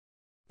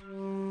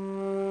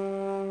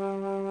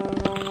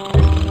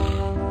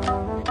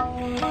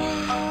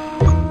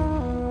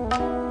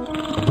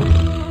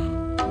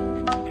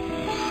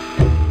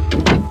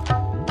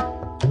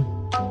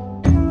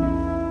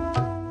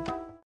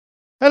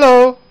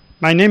Hello,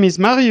 my name is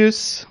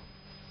Marius.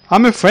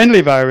 I'm a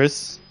friendly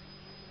virus.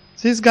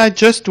 This guy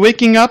just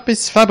waking up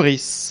is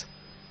Fabrice.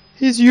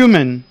 He's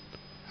human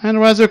and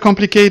rather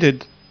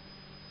complicated.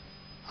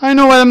 I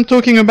know what I'm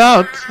talking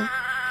about.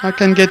 I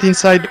can get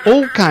inside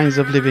all kinds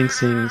of living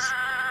things.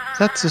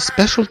 That's the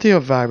specialty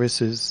of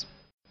viruses.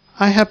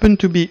 I happen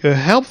to be a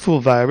helpful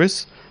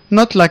virus,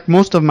 not like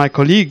most of my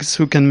colleagues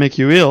who can make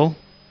you ill.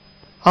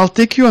 I'll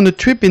take you on a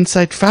trip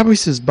inside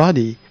Fabrice's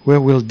body, where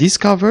we'll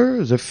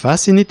discover the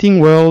fascinating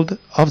world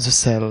of the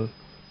cell.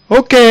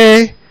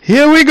 Okay,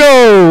 here we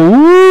go!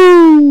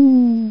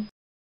 Woo!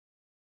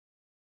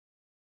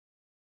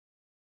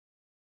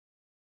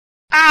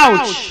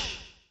 Ouch!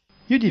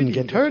 You didn't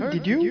get hurt,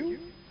 did you?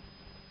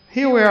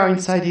 Here we are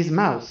inside his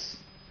mouth.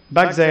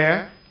 Back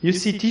there, you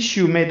see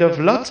tissue made of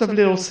lots of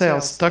little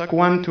cells stuck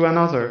one to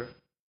another.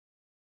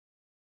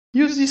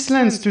 Use this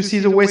lens to see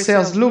the way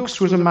cells look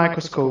through the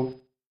microscope.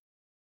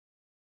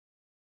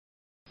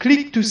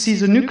 Click to see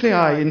the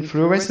nuclei in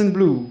fluorescent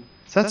blue.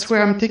 That's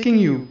where I'm taking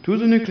you, to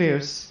the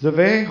nucleus, the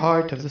very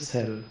heart of the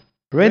cell.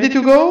 Ready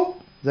to go?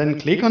 Then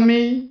click on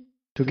me.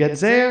 To get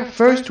there,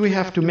 first we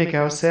have to make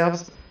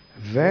ourselves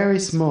very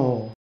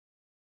small.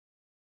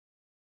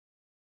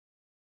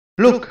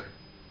 Look,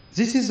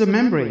 this is the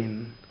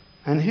membrane,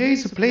 and here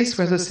is a place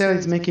where the cell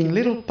is making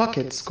little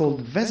pockets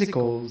called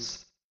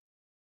vesicles.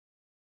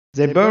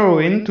 They burrow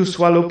in to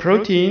swallow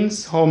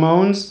proteins,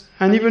 hormones,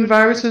 and even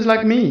viruses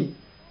like me.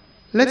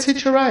 Let's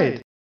hitch a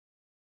ride.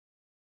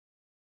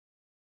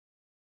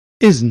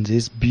 Isn't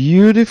this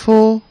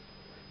beautiful?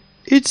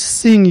 Each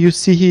thing you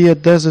see here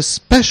does a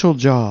special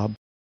job.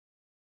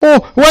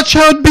 Oh, watch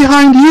out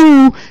behind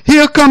you!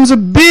 Here comes a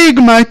big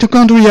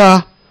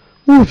mitochondria!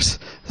 Oops,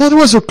 that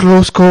was a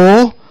close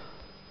call.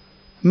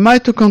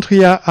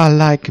 Mitochondria are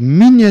like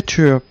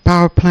miniature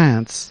power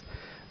plants.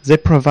 They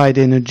provide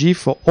energy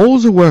for all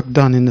the work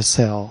done in the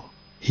cell.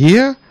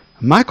 Here,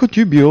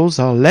 microtubules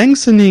are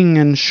lengthening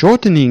and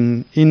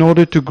shortening in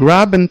order to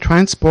grab and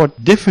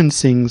transport different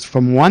things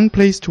from one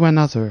place to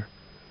another.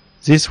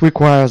 This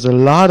requires a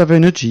lot of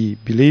energy,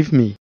 believe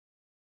me.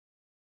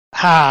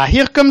 Ah,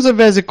 here comes a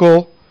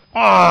vesicle.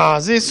 Ah,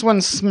 this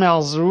one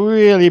smells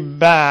really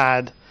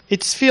bad.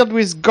 It's filled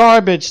with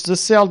garbage the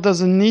cell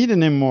doesn't need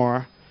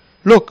anymore.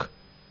 Look,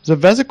 the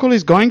vesicle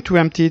is going to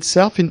empty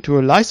itself into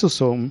a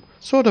lysosome,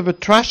 sort of a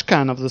trash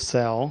can of the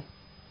cell.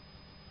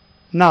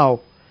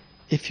 Now,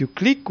 if you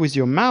click with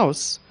your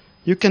mouse,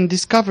 you can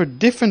discover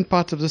different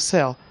parts of the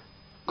cell.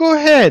 Go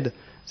ahead!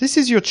 This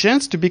is your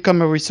chance to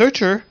become a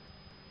researcher.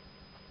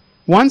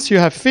 Once you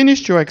have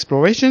finished your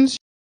explorations,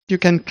 you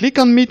can click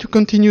on me to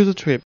continue the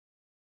trip.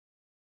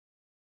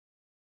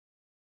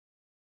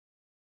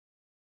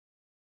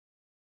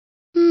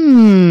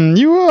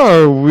 You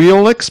are a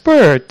real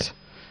expert.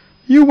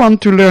 You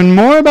want to learn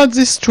more about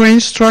this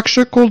strange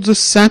structure called the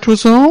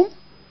centrosome?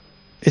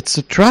 It's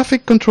a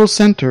traffic control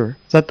center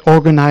that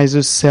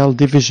organizes cell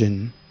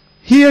division.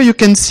 Here you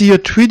can see a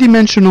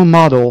three-dimensional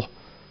model.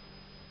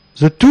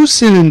 The two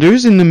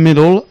cylinders in the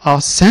middle are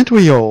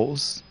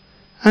centrioles.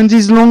 And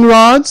these long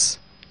rods,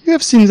 you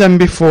have seen them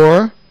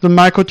before, the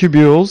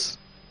microtubules.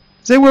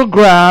 They will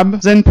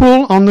grab, then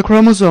pull on the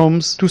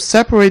chromosomes to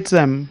separate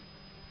them.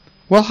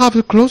 We'll have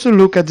a closer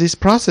look at this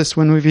process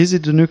when we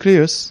visit the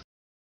nucleus.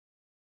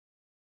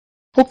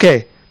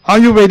 Okay, are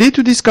you ready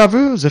to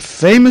discover the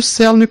famous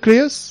cell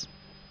nucleus?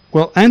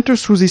 We'll enter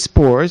through these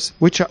pores,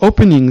 which are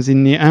openings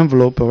in the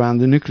envelope around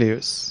the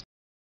nucleus.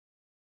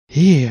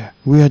 Here,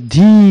 we are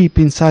deep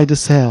inside the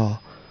cell,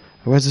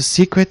 where the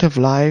secret of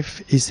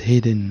life is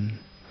hidden.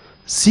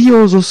 See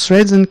all those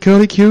threads and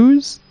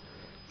curlicues?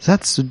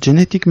 That's the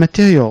genetic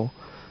material,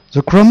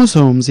 the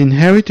chromosomes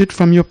inherited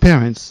from your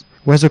parents,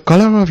 where the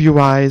color of your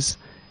eyes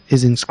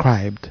is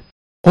inscribed.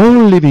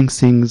 All living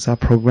things are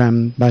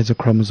programmed by the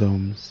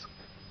chromosomes.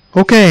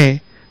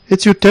 Okay,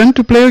 it's your turn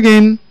to play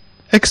again.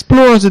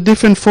 Explore the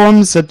different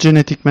forms that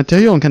genetic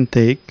material can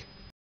take.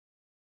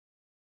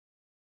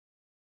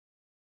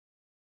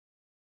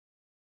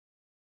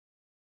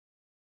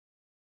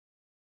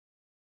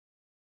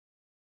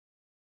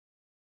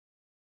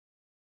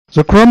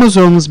 The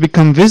chromosomes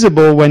become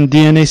visible when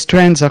DNA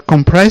strands are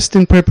compressed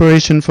in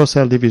preparation for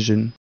cell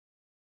division.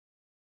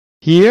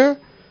 Here,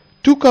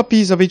 2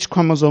 copies of each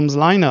chromosome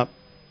line up.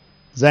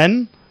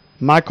 Then,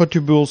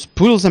 microtubules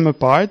pull them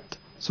apart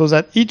so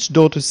that each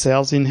daughter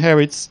cell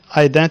inherits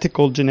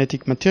identical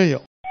genetic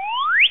material.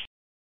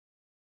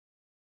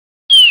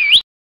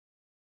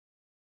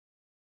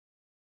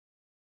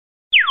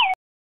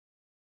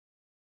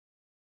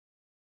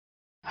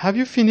 Have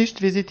you finished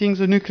visiting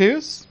the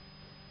nucleus?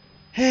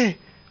 Hey,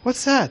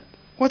 what's that?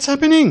 What's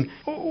happening?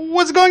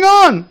 What's going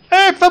on?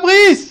 Hey,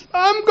 Fabrice!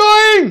 I'm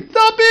going!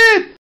 Stop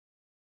it!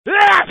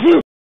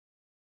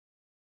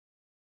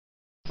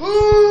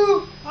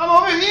 Ooh! I'm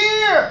over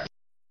here!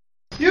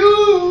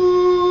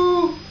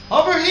 You!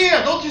 Over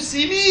here! Don't you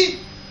see me?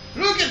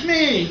 Look at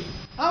me!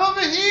 I'm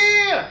over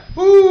here!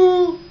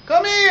 Ooh!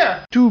 Come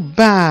here! Too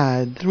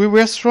bad. We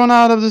were thrown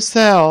out of the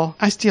cell.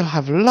 I still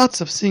have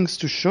lots of things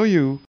to show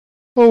you.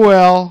 Oh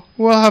well,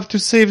 we'll have to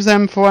save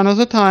them for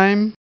another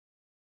time.